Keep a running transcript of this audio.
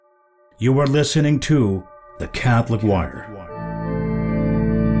You are listening to The Catholic Wire.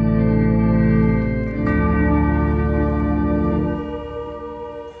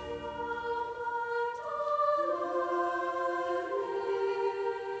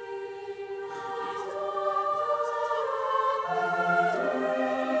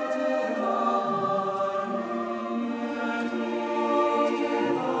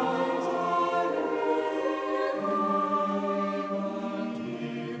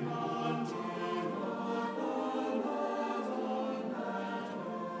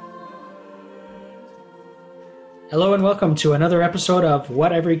 Hello and welcome to another episode of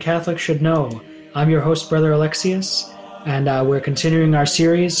What Every Catholic Should Know. I'm your host, Brother Alexius, and we're continuing our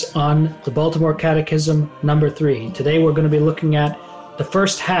series on the Baltimore Catechism number 3. Today we're going to be looking at the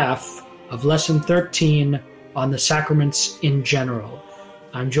first half of Lesson 13 on the sacraments in general.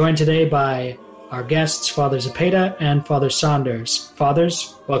 I'm joined today by our guests, Father Zepeda and Father Saunders.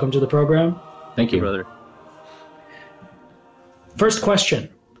 Fathers, welcome to the program. Thank you, brother. First question,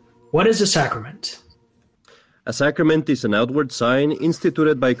 what is a sacrament? A sacrament is an outward sign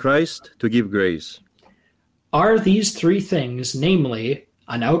instituted by Christ to give grace. Are these three things, namely,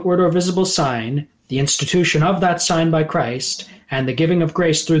 an outward or visible sign, the institution of that sign by Christ, and the giving of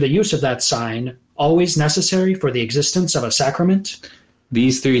grace through the use of that sign, always necessary for the existence of a sacrament?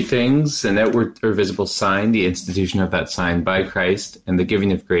 These three things, an outward or visible sign, the institution of that sign by Christ, and the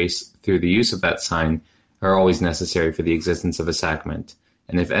giving of grace through the use of that sign, are always necessary for the existence of a sacrament.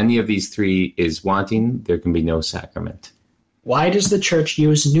 And if any of these three is wanting, there can be no sacrament. Why does the Church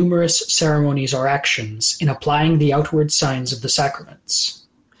use numerous ceremonies or actions in applying the outward signs of the sacraments?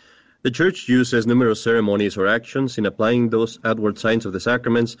 The Church uses numerous ceremonies or actions in applying those outward signs of the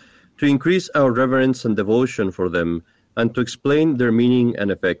sacraments to increase our reverence and devotion for them and to explain their meaning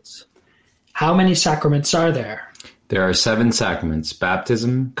and effects. How many sacraments are there? There are 7 sacraments: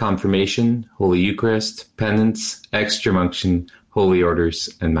 baptism, confirmation, Holy Eucharist, penance, extreme unction, holy orders,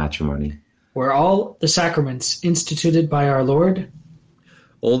 and matrimony. Were all the sacraments instituted by our Lord?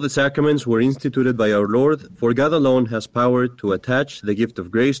 All the sacraments were instituted by our Lord, for God alone has power to attach the gift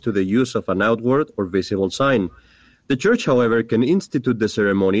of grace to the use of an outward or visible sign. The Church, however, can institute the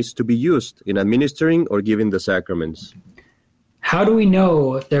ceremonies to be used in administering or giving the sacraments. How do we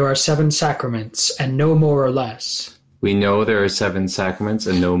know there are 7 sacraments and no more or less? We know there are 7 sacraments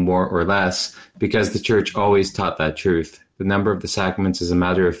and no more or less because the Church always taught that truth. The number of the sacraments is a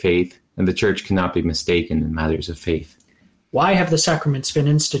matter of faith, and the Church cannot be mistaken in matters of faith. Why have the sacraments been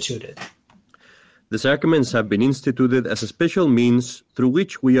instituted? The sacraments have been instituted as a special means through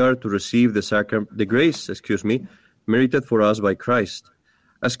which we are to receive the grace merited for us by Christ.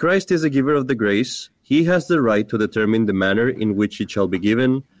 As Christ is the giver of the grace, he has the right to determine the manner in which it shall be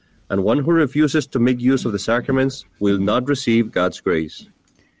given, and one who refuses to make use of the sacraments will not receive God's grace.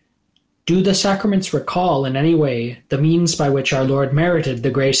 Do the sacraments recall in any way the means by which our Lord merited the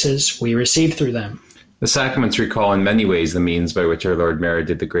graces we receive through them? The sacraments recall in many ways the means by which our Lord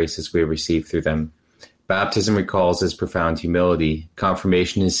merited the graces we receive through them. Baptism recalls his profound humility,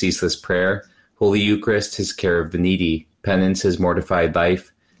 confirmation his ceaseless prayer, Holy Eucharist his care of the needy, penance his mortified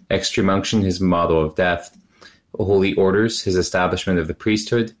life, extreme unction his model of death, holy orders his establishment of the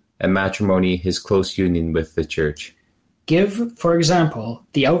priesthood, and matrimony his close union with the Church. Give, for example,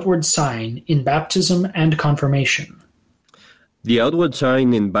 the outward sign in baptism and confirmation. The outward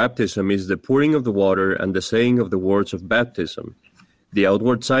sign in baptism is the pouring of the water and the saying of the words of baptism. The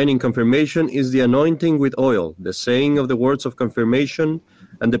outward sign in confirmation is the anointing with oil, the saying of the words of confirmation,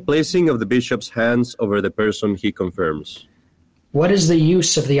 and the placing of the bishop's hands over the person he confirms. What is the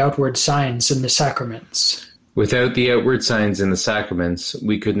use of the outward signs in the sacraments? Without the outward signs in the sacraments,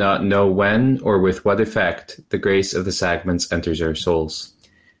 we could not know when or with what effect the grace of the sacraments enters our souls.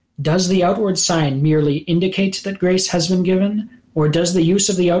 Does the outward sign merely indicate that grace has been given, or does the use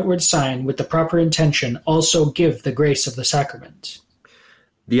of the outward sign with the proper intention also give the grace of the sacrament?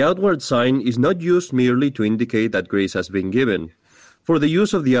 The outward sign is not used merely to indicate that grace has been given, for the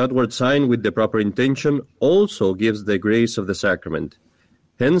use of the outward sign with the proper intention also gives the grace of the sacrament.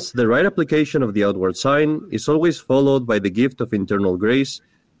 Hence, the right application of the outward sign is always followed by the gift of internal grace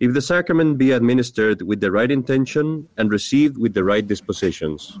if the sacrament be administered with the right intention and received with the right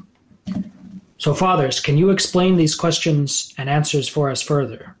dispositions. So, Fathers, can you explain these questions and answers for us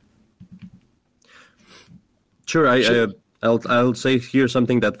further? Sure. I'll say here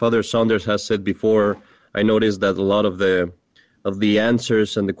something that Father Saunders has said before. I noticed that a lot of the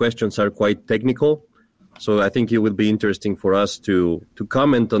answers and the questions are quite technical. So I think it will be interesting for us to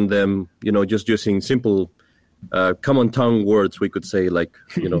comment on them, just using simple common tongue words, we could say, like,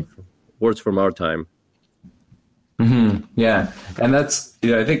 words from our time. Yeah, and that's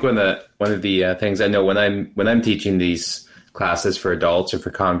I think one of the things I know when I'm teaching these classes for adults or for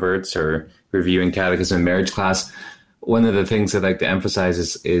converts or reviewing catechism and marriage class, one of the things I like to emphasize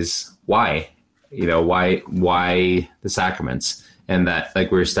is why why the sacraments, and that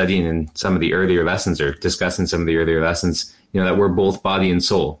like we were studying in some of the earlier lessons or discussing some of the earlier lessons, that we're both body and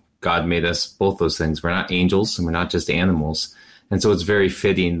soul. God made us both those things. We're not angels and we're not just animals, and so it's very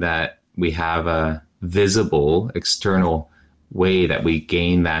fitting that we have a visible external way that we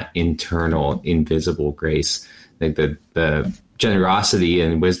gain that internal invisible grace, like the generosity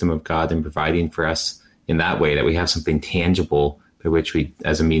and wisdom of God in providing for us in that way, that we have something tangible by which we,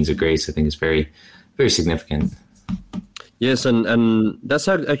 as a means of grace, I think is very, very significant. Yes, and that's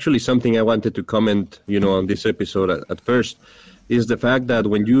actually something I wanted to comment, on this episode at first, is the fact that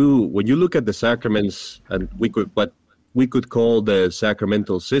when you look at the sacraments and what we could call the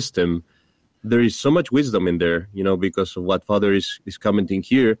sacramental system, there is so much wisdom in there, because of what Father is commenting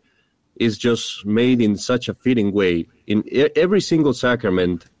here, is just made in such a fitting way. In every single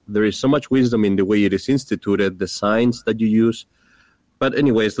sacrament, there is so much wisdom in the way it is instituted, the signs that you use. But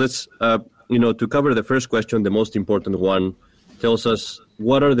anyways, let's, to cover the first question, the most important one, tells us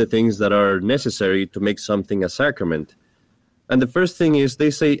what are the things that are necessary to make something a sacrament. And the first thing is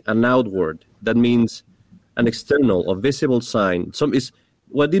they say an outward. That means an external or visible sign.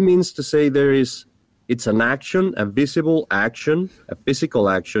 What it means to say it's an action, a visible action, a physical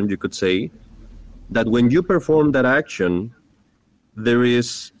action, you could say, that when you perform that action, there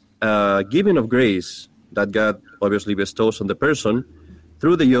is a giving of grace that God obviously bestows on the person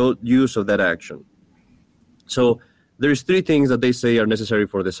through the use of that action. So there's three things that they say are necessary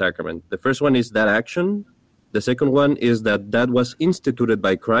for the sacrament. The first one is that action. The second one is that was instituted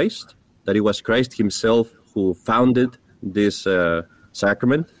by Christ, that it was Christ himself who founded this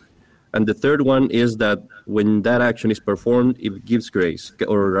sacrament. And the third one is that when that action is performed, it gives grace,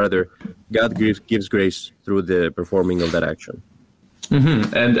 or rather, God gives grace through the performing of that action.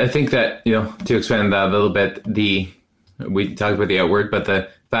 Mm-hmm. And I think that, to expand that a little bit, we talked about the outward, but the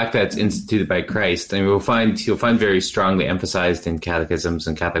fact that it's instituted by Christ, and you'll find very strongly emphasized in catechisms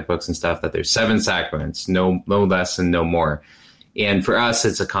and Catholic books and stuff that there's 7 sacraments, no less and no more. And for us,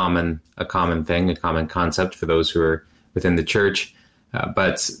 it's a common thing, a common concept for those who are within the church.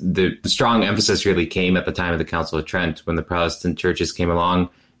 But the strong emphasis really came at the time of the Council of Trent, when the Protestant churches came along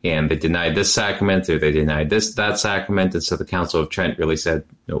and they denied this sacrament or they denied that sacrament. And so the Council of Trent really said,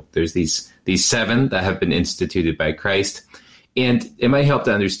 no, there's these 7 that have been instituted by Christ. And it might help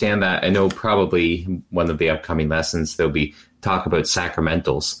to understand that. I know probably one of the upcoming lessons, there'll be talk about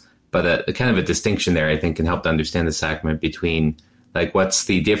sacramentals, but a kind of a distinction there, I think, can help to understand the sacrament between, like, what's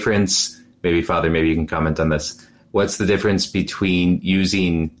the difference? Maybe, Father, maybe you can comment on this. What's the difference between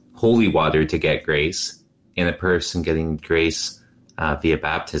using holy water to get grace and a person getting grace via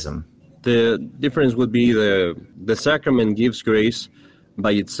baptism? The difference would be the sacrament gives grace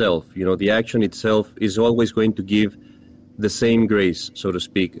by itself. The action itself is always going to give the same grace, so to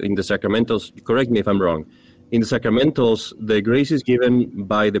speak. In the sacramentals, correct me if I'm wrong, in the sacramentals, the grace is given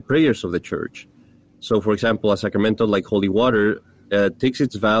by the prayers of the church. So, for example, a sacramental like holy water takes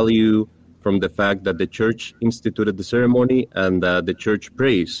its value from the fact that the church instituted the ceremony and the church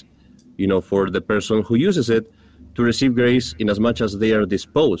prays, for the person who uses it to receive grace in as much as they are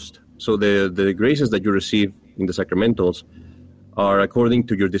disposed. So the graces that you receive in the sacramentals are according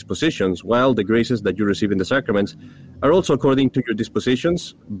to your dispositions, while the graces that you receive in the sacraments are also according to your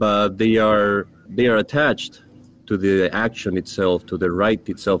dispositions, but they are attached to the action itself, to the rite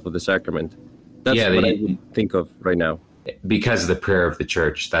itself of the sacrament. That's what I would think of right now. Because of the prayer of the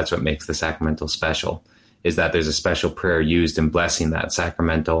church, that's what makes the sacramental special, is that there's a special prayer used in blessing that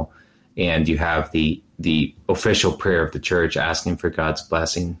sacramental, and you have the official prayer of the church asking for God's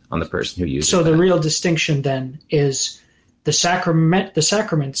blessing on the person who uses it. So the real distinction then is the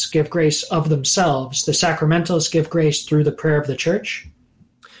sacraments give grace of themselves. The sacramentals give grace through the prayer of the church?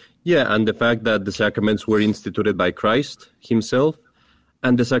 Yeah, and the fact that the sacraments were instituted by Christ himself,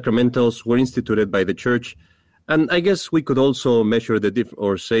 and the sacramentals were instituted by the church. And I guess we could also measure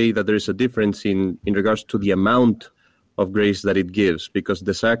or say that there is a difference in regards to the amount of grace that it gives, because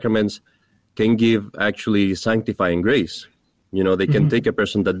the sacraments can give actually sanctifying grace. They can take a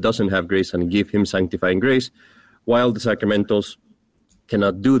person that doesn't have grace and give him sanctifying grace, while the sacramentals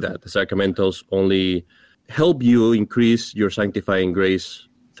cannot do that. The sacramentals only help you increase your sanctifying grace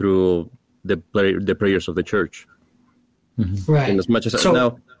through the prayers of the church. Mm-hmm. Right. And as much as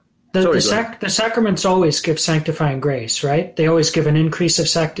the sacraments always give sanctifying grace, right? They always give an increase of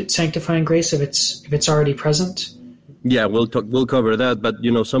sanctifying grace if it's already present. Yeah, we'll cover that. But,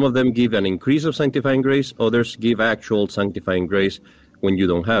 some of them give an increase of sanctifying grace. Others give actual sanctifying grace when you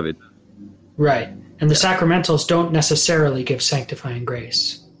don't have it. Right. And the sacramentals don't necessarily give sanctifying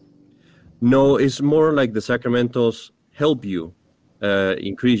grace. No, it's more like the sacramentals help you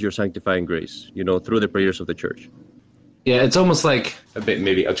increase your sanctifying grace, through the prayers of the church. Yeah, it's almost like a bit,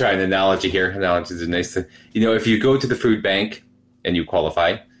 maybe I'll try an analogy here. Analogies are nice to, if you go to the food bank and you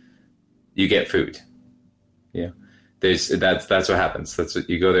qualify, you get food. Yeah. That's what happens. That's what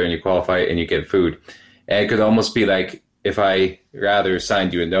you go there and you qualify and you get food. And it could almost be like if I rather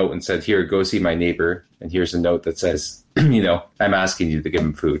signed you a note and said, here, go see my neighbor, and here's a note that says, I'm asking you to give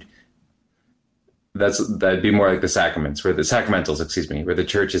him food. That'd be more like the sacraments, where the sacramentals, where the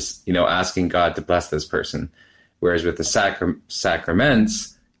church is, asking God to bless this person. Whereas with the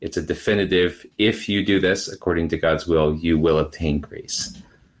sacraments, it's a definitive, if you do this according to God's will, you will obtain grace.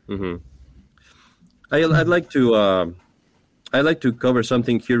 Mm-hmm. I'd like to cover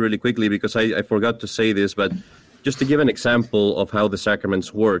something here really quickly, because I forgot to say this, but just to give an example of how the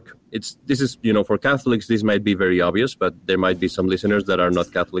sacraments work. This is for Catholics, this might be very obvious, but there might be some listeners that are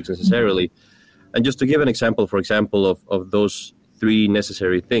not Catholics necessarily. And just to give an example, of those three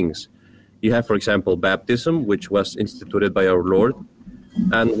necessary things. You have, for example, baptism, which was instituted by our Lord.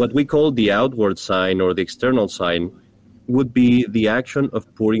 And what we call the outward sign or the external sign would be the action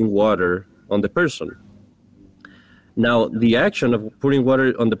of pouring water on the person. Now, the action of pouring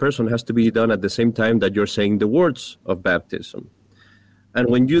water on the person has to be done at the same time that you're saying the words of baptism. And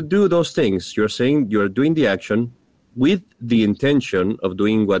when you do those things, you're doing the action with the intention of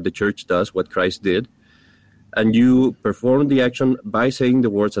doing what the church does, what Christ did, and you perform the action by saying the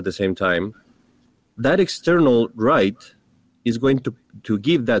words at the same time. That external rite is going to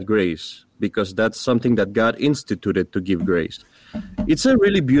give that grace, because that's something that God instituted to give grace. It's a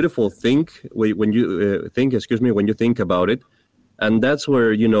really beautiful thing when you think about it. And that's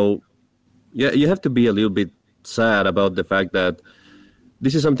where, you have to be a little bit sad about the fact that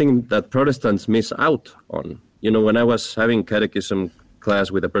this is something that Protestants miss out on. When I was having catechism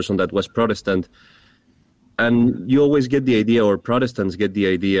class with a person that was Protestant, and you always get the idea, or Protestants get the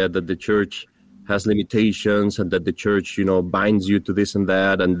idea, that the church has limitations and that the church, binds you to this and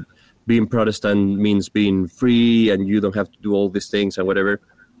that, and being Protestant means being free and you don't have to do all these things and whatever.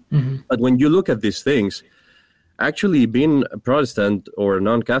 Mm-hmm. But when you look at these things, actually being a Protestant or a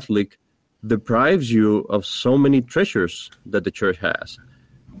non-Catholic deprives you of so many treasures that the church has.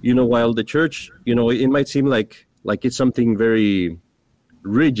 While the church, it might seem like it's something very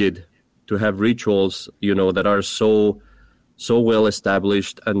rigid to have rituals, that are so well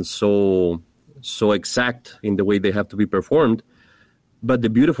established and so exact in the way they have to be performed. But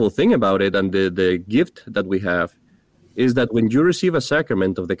the beautiful thing about it, and the gift that we have, is that when you receive a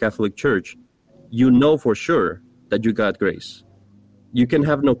sacrament of the Catholic Church, you know for sure that you got grace. You can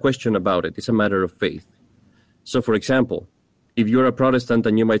have no question about it. It's a matter of faith. So, for example, if you're a Protestant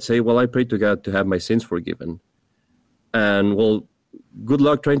and you might say, well, I pray to God to have my sins forgiven. And, well, good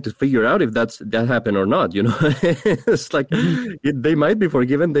luck trying to figure out if that happened or not, It's like they might be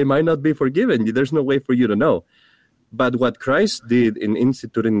forgiven, they might not be forgiven. There's no way for you to know. But what Christ did in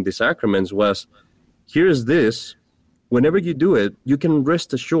instituting the sacraments was, here's this. Whenever you do it, you can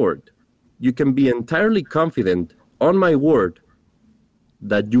rest assured. You can be entirely confident, on my word,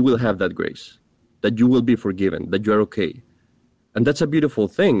 that you will have that grace, that you will be forgiven, that you're okay. And that's a beautiful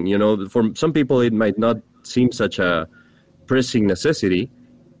thing. For some people, it might not seem such a pressing necessity.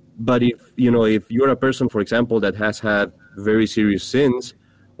 But if you're a person, for example, that has had very serious sins,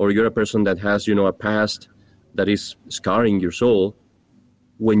 or you're a person that has, a past that is scarring your soul,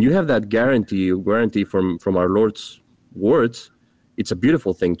 when you have that guarantee from our Lord's words, it's a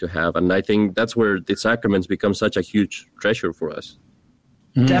beautiful thing to have. And I think that's where the sacraments become such a huge treasure for us.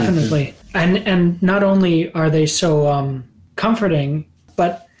 Definitely. And not only are they so comforting,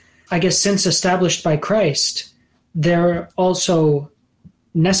 but I guess since established by Christ, they're also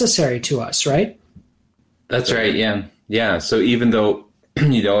necessary to us, right? That's right, yeah. Yeah, so even though,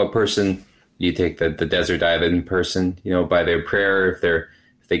 a person, you take the desert island person, by their prayer,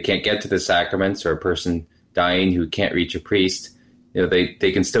 if they can't get to the sacraments, or a person dying who can't reach a priest,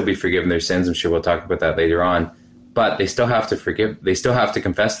 they can still be forgiven their sins. I'm sure we'll talk about that later on. But they still have to forgive. They still have to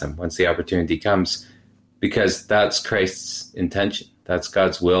confess them once the opportunity comes, because that's Christ's intention. That's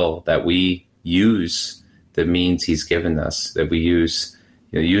God's will, that we use the means he's given us, that we use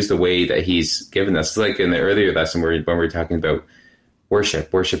the way that he's given us. Like in the earlier lesson when we were talking about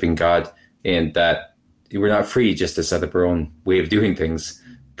worshiping God, and that we're not free just to set up our own way of doing things.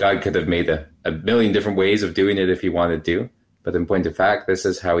 God could have made a million different ways of doing it if he wanted to, but in point of fact, this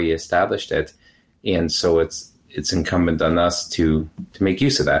is how he established it. And so it's it's incumbent on us to make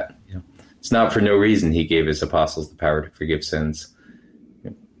use of that. It's not for no reason he gave his apostles the power to forgive sins.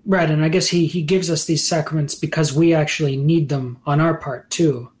 Right, and I guess he gives us these sacraments because we actually need them on our part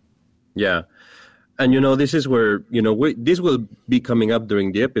too. Yeah. And, this is where, this will be coming up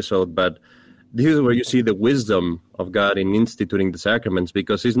during the episode, but this is where you see the wisdom of God in instituting the sacraments,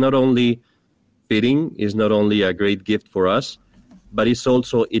 because it's not only fitting, it's not only a great gift for us, but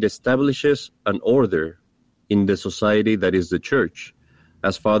it establishes an order in the society that is the church.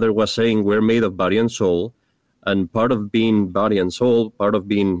 As Father was saying, we're made of body and soul, and part of being body and soul, part of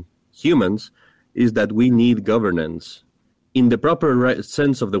being humans, is that we need governance. In the proper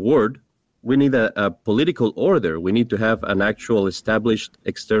sense of the word, we need a political order. We need to have an actual established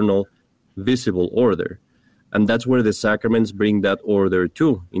external visible order. And that's where the sacraments bring that order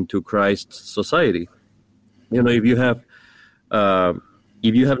too, into Christ's society. If you have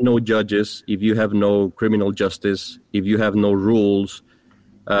no judges, if you have no criminal justice, if you have no rules,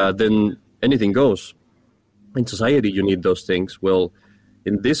 then anything goes. In society, you need those things. Well,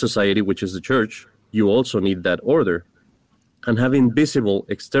 in this society, which is the church, you also need that order. And having visible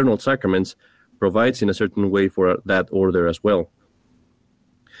external sacraments provides in a certain way for that order as well.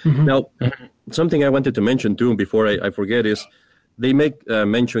 Mm-hmm. Now, something I wanted to mention too, before I forget, is they make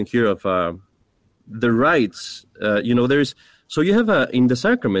mention here of the rites. So you have in the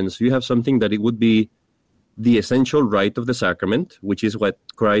sacraments, you have something that it would be the essential rite of the sacrament, which is what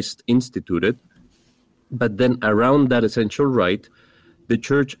Christ instituted. But then around that essential rite, the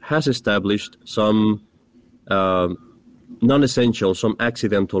church has established some non-essential, some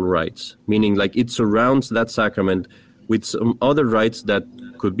accidental rites, meaning like it surrounds that sacrament with some other rites that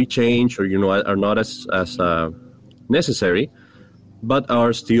could be changed or, are not as necessary, but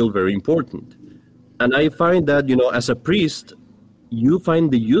are still very important. And I find that, as a priest, you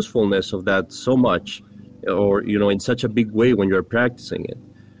find the usefulness of that so much, or, in such a big way when you're practicing it.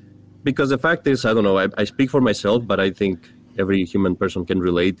 Because the fact is, I don't know, I speak for myself, but I think every human person can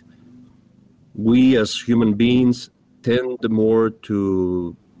relate. We as human beings tend more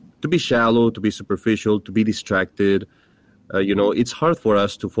to be shallow, to be superficial, to be distracted. It's hard for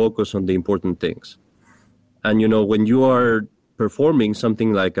us to focus on the important things. And, when you are performing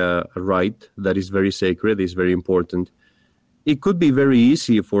something like a rite that is very sacred, is very important, it could be very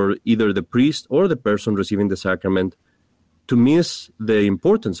easy for either the priest or the person receiving the sacrament to miss the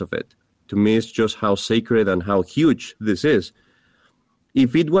importance of it, to miss just how sacred and how huge this is.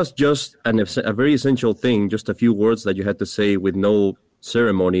 If it was just a very essential thing, just a few words that you had to say with no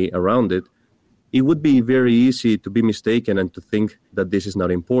ceremony around it, it would be very easy to be mistaken and to think that this is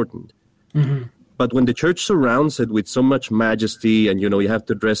not important. Mm-hmm. But when the church surrounds it with so much majesty and, you have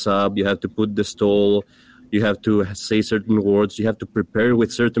to dress up, you have to put the stole, you have to say certain words, you have to prepare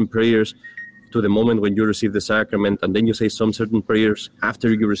with certain prayers to the moment when you receive the sacrament, and then you say some certain prayers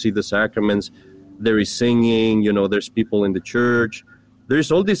after you receive the sacraments. There is singing, there's people in the church.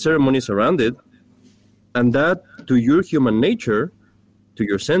 There's all these ceremonies around it, and that, to your human nature, to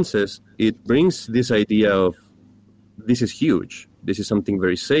your senses, it brings this idea of this is huge, this is something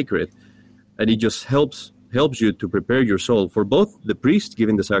very sacred, and it just helps you to prepare your soul for both the priest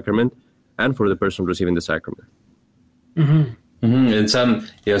giving the sacrament and for the person receiving the sacrament. Mm-hmm. Mm-hmm. And some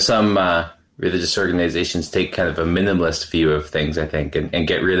religious organizations take kind of a minimalist view of things, I think, and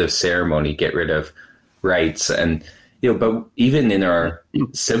get rid of ceremony, get rid of rites. And, but even in our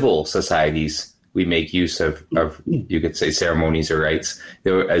civil societies, we make use of you could say, ceremonies or rites.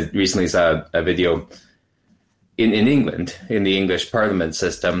 I recently saw a video in England, in the English Parliament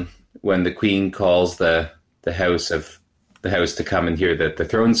system, when the Queen calls the House to come and hear the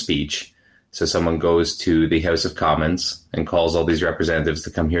throne speech. So someone goes to the House of Commons and calls all these representatives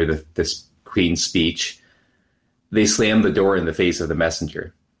to come hear this Queen's speech. They slam the door in the face of the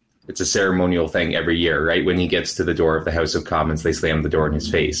messenger. It's a ceremonial thing every year, right? When he gets to the door of the House of Commons, they slam the door in his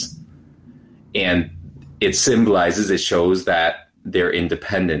face. And it shows that they're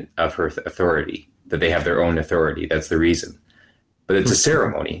independent of her authority, that they have their own authority. That's the reason. But it's a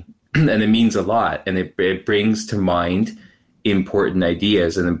ceremony, and it means a lot, and it brings to mind important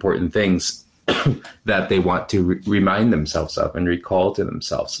ideas and important things that they want to remind themselves of and recall to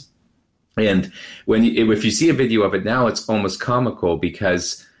themselves. And if you see a video of it now, it's almost comical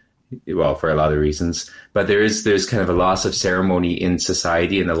because, well, for a lot of reasons, but there's kind of a loss of ceremony in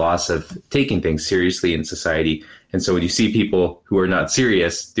society and a loss of taking things seriously in society. And so when you see people who are not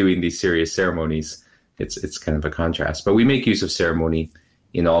serious doing these serious ceremonies, it's kind of a contrast. But we make use of ceremony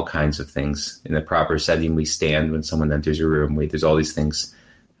in all kinds of things. In the proper setting, we stand when someone enters a room. There's all these things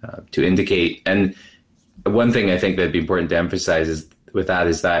to indicate. And one thing I think that'd be important to emphasize is with that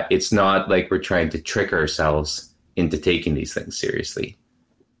is that it's not like we're trying to trick ourselves into taking these things seriously.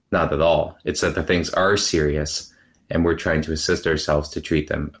 Not at all. It's that the things are serious and we're trying to assist ourselves to treat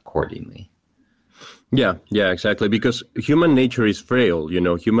them accordingly. Yeah, exactly. Because human nature is frail,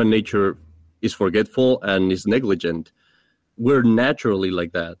 human nature is forgetful and is negligent. We're naturally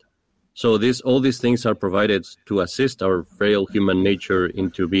like that. So all these things are provided to assist our frail human nature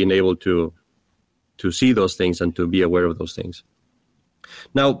into being able to see those things and to be aware of those things.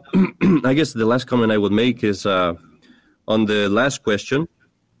 Now, I guess the last comment I would make is on the last question,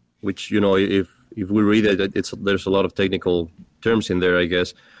 which, if we read it, there's a lot of technical terms in there, I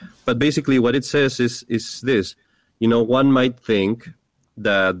guess. But basically what it says is this. One might think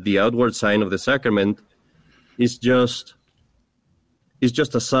that the outward sign of the sacrament is just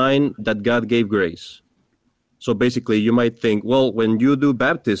a sign that God gave grace. So basically you might think, well, when you do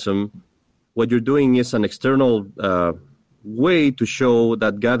baptism, what you're doing is an external way to show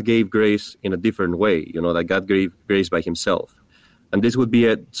that God gave grace in a different way, that God gave grace by himself. And this would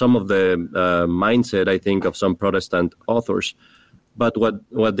be some of the mindset, I think, of some Protestant authors. But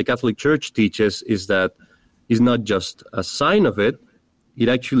what the Catholic Church teaches is that it's not just a sign of it, it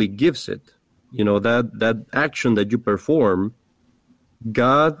actually gives it. That action that you perform,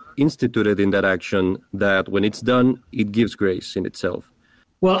 God instituted in that action that when it's done, it gives grace in itself.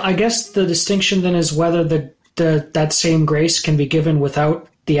 Well, I guess the distinction then is whether that same grace can be given without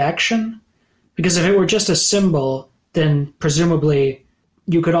the action. Because if it were just a symbol, then presumably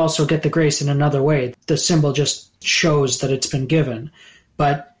you could also get the grace in another way. The symbol just shows that it's been given.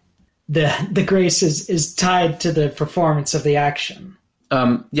 But the grace is tied to the performance of the action.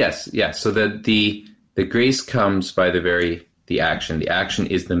 Yes. So the grace comes by the action. The action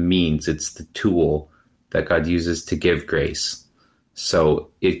is the means. It's the tool that God uses to give grace. So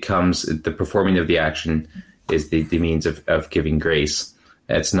the performing of the action is the means of giving grace.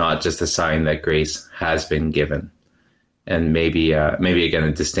 It's not just a sign that grace has been given. And maybe again,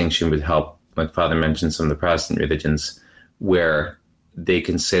 a distinction would help, like Father mentioned, some of the Protestant religions, where they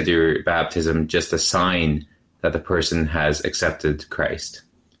consider baptism just a sign that the person has accepted Christ.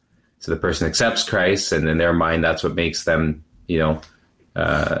 So the person accepts Christ, and in their mind, that's what makes them,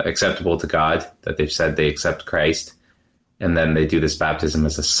 acceptable to God, that they've said they accept Christ. And then they do this baptism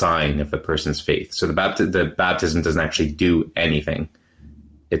as a sign of the person's faith. So the baptism doesn't actually do anything.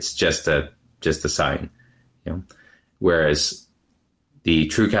 It's just a sign, Whereas the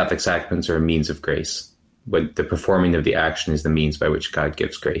true Catholic sacraments are a means of grace. But the performing of the action is the means by which God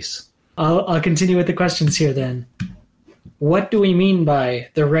gives grace. I'll continue with the questions here then. What do we mean by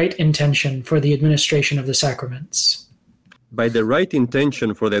the right intention for the administration of the sacraments? By the right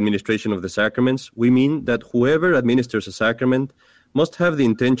intention for the administration of the sacraments, we mean that whoever administers a sacrament must have the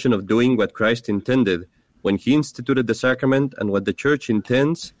intention of doing what Christ intended when he instituted the sacrament and what the Church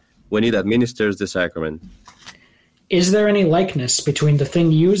intends when it administers the sacrament. Is there any likeness between the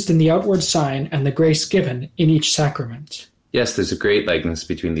thing used in the outward sign and the grace given in each sacrament? Yes, there's a great likeness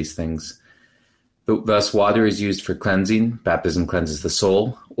between these things. Thus, water is used for cleansing. Baptism cleanses the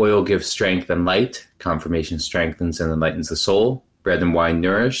soul. Oil gives strength and light. Confirmation strengthens and enlightens the soul. Bread and wine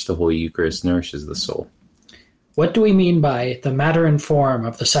nourish. The Holy Eucharist nourishes the soul. What do we mean by the matter and form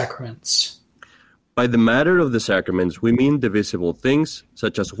of the sacraments? By the matter of the sacraments, we mean the visible things,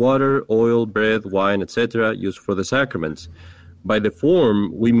 such as water, oil, bread, wine, etc., used for the sacraments. By the form,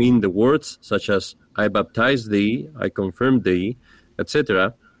 we mean the words, such as, I baptize thee, I confirm thee,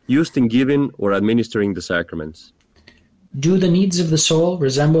 etc., used in giving or administering the sacraments. Do the needs of the soul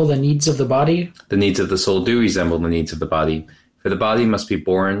resemble the needs of the body? The needs of the soul do resemble the needs of the body. For the body must be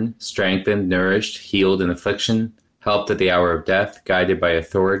born, strengthened, nourished, healed in affliction, helped at the hour of death, guided by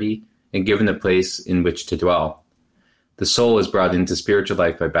authority, and given a place in which to dwell. The soul is brought into spiritual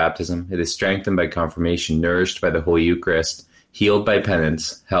life by baptism. It is strengthened by confirmation, nourished by the Holy Eucharist, healed by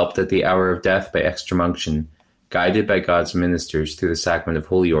penance, helped at the hour of death by extreme-unction, guided by God's ministers through the sacrament of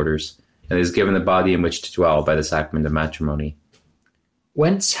holy orders, and is given a body in which to dwell by the sacrament of matrimony.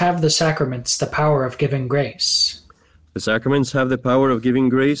 Whence have the sacraments the power of giving grace? The sacraments have the power of giving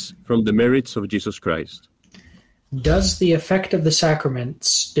grace from the merits of Jesus Christ. Does the effect of the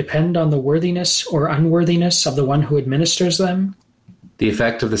sacraments depend on the worthiness or unworthiness of the one who administers them? The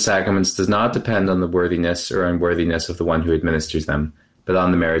effect of the sacraments does not depend on the worthiness or unworthiness of the one who administers them, but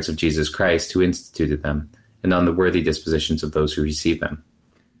on the merits of Jesus Christ who instituted them, and on the worthy dispositions of those who receive them.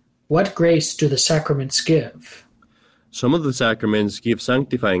 What grace do the sacraments give? Some of the sacraments give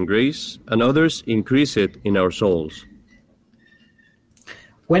sanctifying grace, and others increase it in our souls.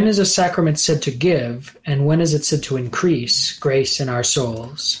 When is a sacrament said to give, and when is it said to increase grace in our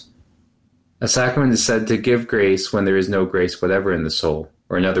souls? A sacrament is said to give grace when there is no grace whatever in the soul,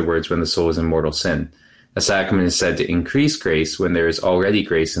 or in other words, when the soul is in mortal sin. A sacrament is said to increase grace when there is already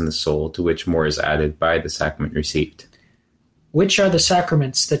grace in the soul, to which more is added by the sacrament received. Which are the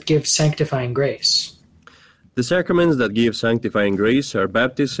sacraments that give sanctifying grace? The sacraments that give sanctifying grace are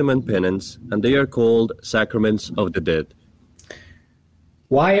baptism and penance, and they are called sacraments of the dead.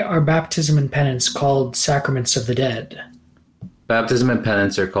 Why are baptism and penance called sacraments of the dead? Baptism and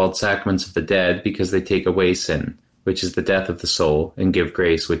penance are called sacraments of the dead because they take away sin, which is the death of the soul, and give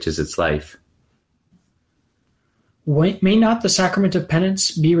grace, which is its life. May not the sacrament of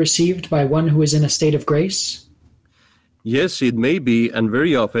penance be received by one who is in a state of grace? Yes, it may be, and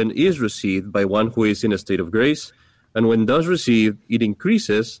very often is received by one who is in a state of grace, and when thus received, it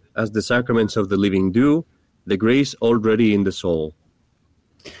increases, as the sacraments of the living do, the grace already in the soul.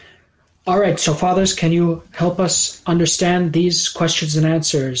 All right, so fathers, can you help us understand these questions and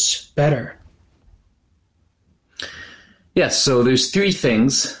answers better? Yes, so there's three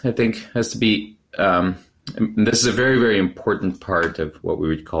things I think has to be, this is a very, very important part of what we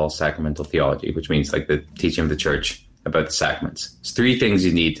would call sacramental theology, which means like the teaching of the church about the sacraments. There's three things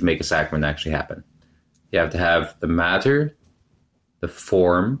you need to make a sacrament actually happen. You have to have the matter, the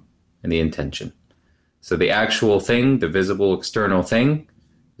form, and the intention. So the actual thing, the visible external thing,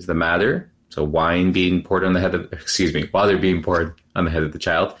 is the matter. So water being poured on the head of the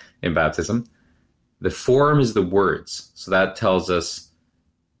child in baptism. The form is the words. So that tells us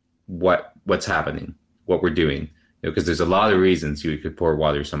what's happening, what we're doing. Because there's a lot of reasons you could pour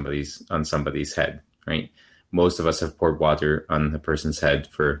water on somebody's head, right? Most of us have poured water on the person's head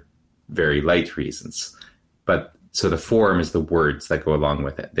for very light reasons. But so the form is the words that go along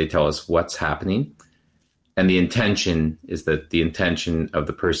with it. They tell us what's happening. And the intention is the intention of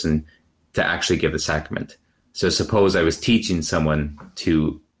the person to actually give the sacrament. So suppose I was teaching someone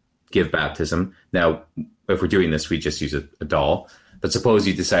to give baptism. Now, if we're doing this, we just use a doll. But suppose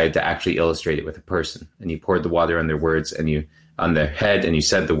you decided to actually illustrate it with a person, and you poured the water on their words and on their head, and you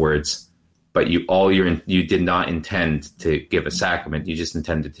said the words, but you did not intend to give a sacrament. You just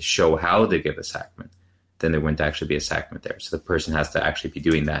intended to show how to give a sacrament. Then there wouldn't actually be a sacrament there. So the person has to actually be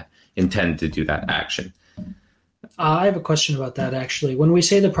doing that, intend to do that action. I have a question about that, actually. When we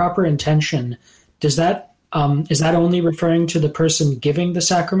say the proper intention, is that only referring to the person giving the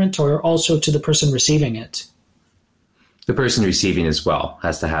sacrament or also to the person receiving it? The person receiving as well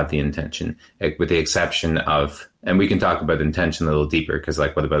has to have the intention, with the exception of, and we can talk about intention a little deeper, because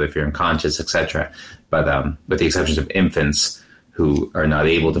like what about if you're unconscious, etc. But with the exceptions of infants who are not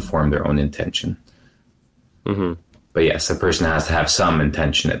able to form their own intention. Mm-hmm. But yes, the person has to have some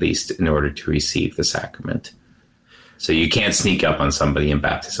intention at least in order to receive the sacrament. So you can't sneak up on somebody in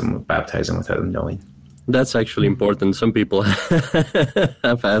baptism without them knowing. That's actually important. Some people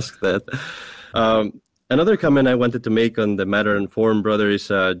have asked that. Another comment I wanted to make on the matter and form, brother, is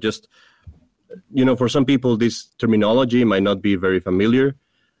just, for some people, this terminology might not be very familiar.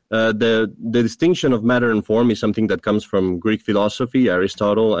 The distinction of matter and form is something that comes from Greek philosophy,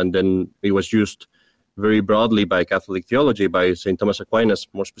 Aristotle, and then it was used very broadly by Catholic theology, by St. Thomas Aquinas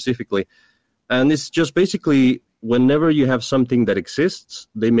more specifically. And it's just basically whenever you have something that exists,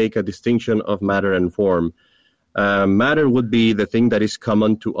 they make a distinction of matter and form. Matter would be the thing that is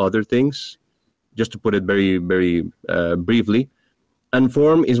common to other things, just to put it very, very briefly. And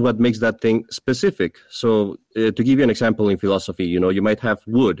form is what makes that thing specific. So to give you an example in philosophy, you might have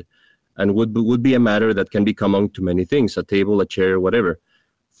wood, and wood would be a matter that can be common to many things, a table, a chair, whatever.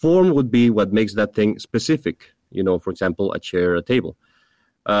 Form would be what makes that thing specific, for example, a chair, a table.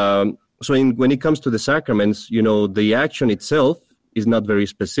 So when it comes to the sacraments, the action itself is not very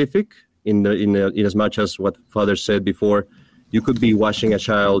specific in as much as what Father said before. You could be washing a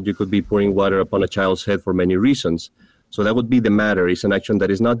child, you could be pouring water upon a child's head for many reasons. So that would be the matter. It's an action that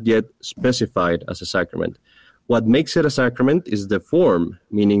is not yet specified as a sacrament. What makes it a sacrament is the form,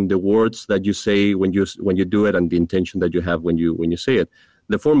 meaning the words that you say when you do it and the intention that you have when you say it.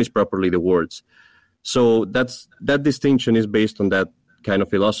 The form is properly the words. So that distinction is based on that kind of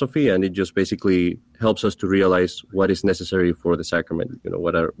philosophy, and it just basically helps us to realize what is necessary for the sacrament.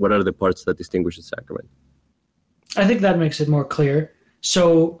 What are the parts that distinguish the sacrament. I think that makes it more clear.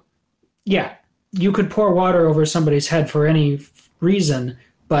 So, yeah, you could pour water over somebody's head for any reason,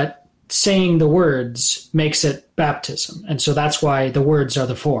 but saying the words makes it baptism, and so that's why the words are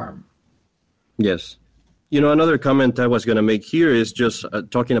the form. Yes. Another comment I was going to make here is just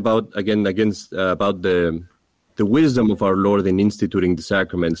talking about the wisdom of our Lord in instituting the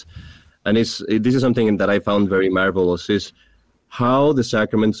sacraments. And this is something that I found very marvelous, is how the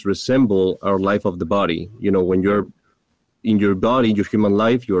sacraments resemble our life of the body. When you're in your body, your human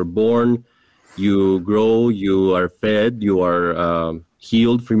life, you're born, You grow, you are fed, you are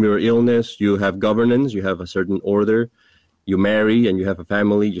healed from your illness, you have governance, you have a certain order, you marry and you have a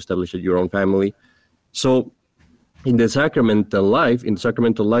family, you establish your own family. So in the sacramental life,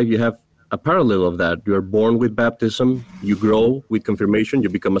 you have a parallel of that. You are born with baptism, you grow with confirmation, you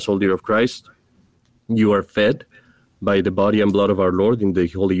become a soldier of Christ, you are fed by the body and blood of our Lord in the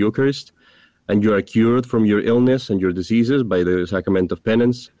Holy Eucharist, and you are cured from your illness and your diseases by the sacrament of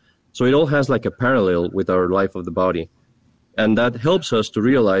penance. So it all has like a parallel with our life of the body. And that helps us to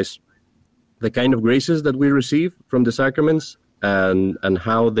realize the kind of graces that we receive from the sacraments and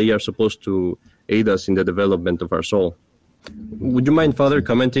how they are supposed to aid us in the development of our soul. Would you mind, Father,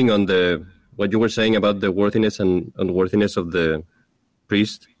 commenting on what you were saying about the worthiness and unworthiness of the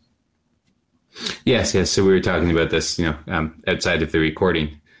priest? Yes. So we were talking about this, outside of the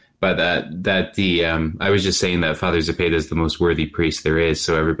recording. But I was just saying that Father Zepeda is the most worthy priest there is,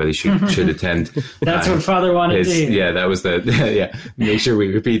 so everybody should attend. That's what Father wanted to hear. Yeah, that was make sure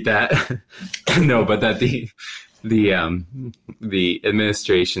we repeat that. No, but that the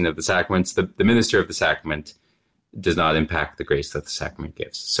administration of the sacraments, the minister of the sacrament, does not impact the grace that the sacrament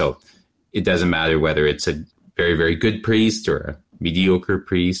gives. So it doesn't matter whether it's a very, very good priest or a mediocre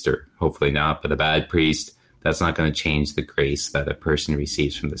priest, or hopefully not, but a bad priest. That's not going to change the grace that a person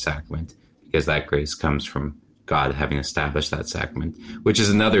receives from the sacrament, because that grace comes from God having established that sacrament, which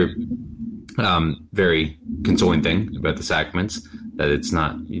is another very consoling thing about the sacraments, that it's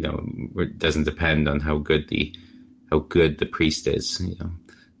not, it doesn't depend on how good the priest is,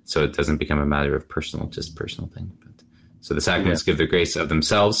 so it doesn't become a matter of personal thing. So the sacraments give the grace of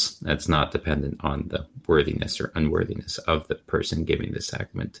themselves. That's not dependent on the worthiness or unworthiness of the person giving the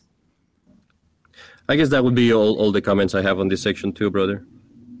sacrament. I guess that would be all the comments I have on this section too, brother.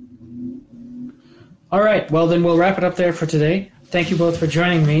 All right, well then we'll wrap it up there for today. Thank you both for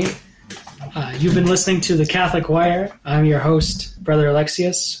joining me. You've been listening to The Catholic Wire. I'm your host, Brother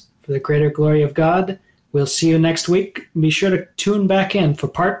Alexius. For the greater glory of God, we'll see you next week. Be sure to tune back in for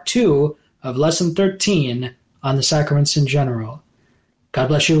part 2 of Lesson 13 on the sacraments in general. God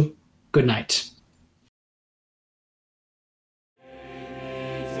bless you. Good night.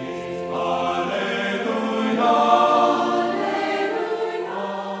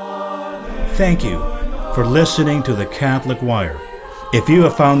 Thank you for listening to The Catholic Wire. If you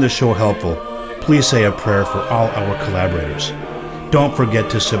have found this show helpful, please say a prayer for all our collaborators. Don't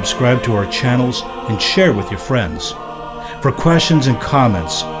forget to subscribe to our channels and share with your friends. For questions and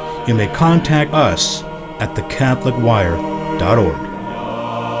comments, you may contact us at thecatholicwire.org.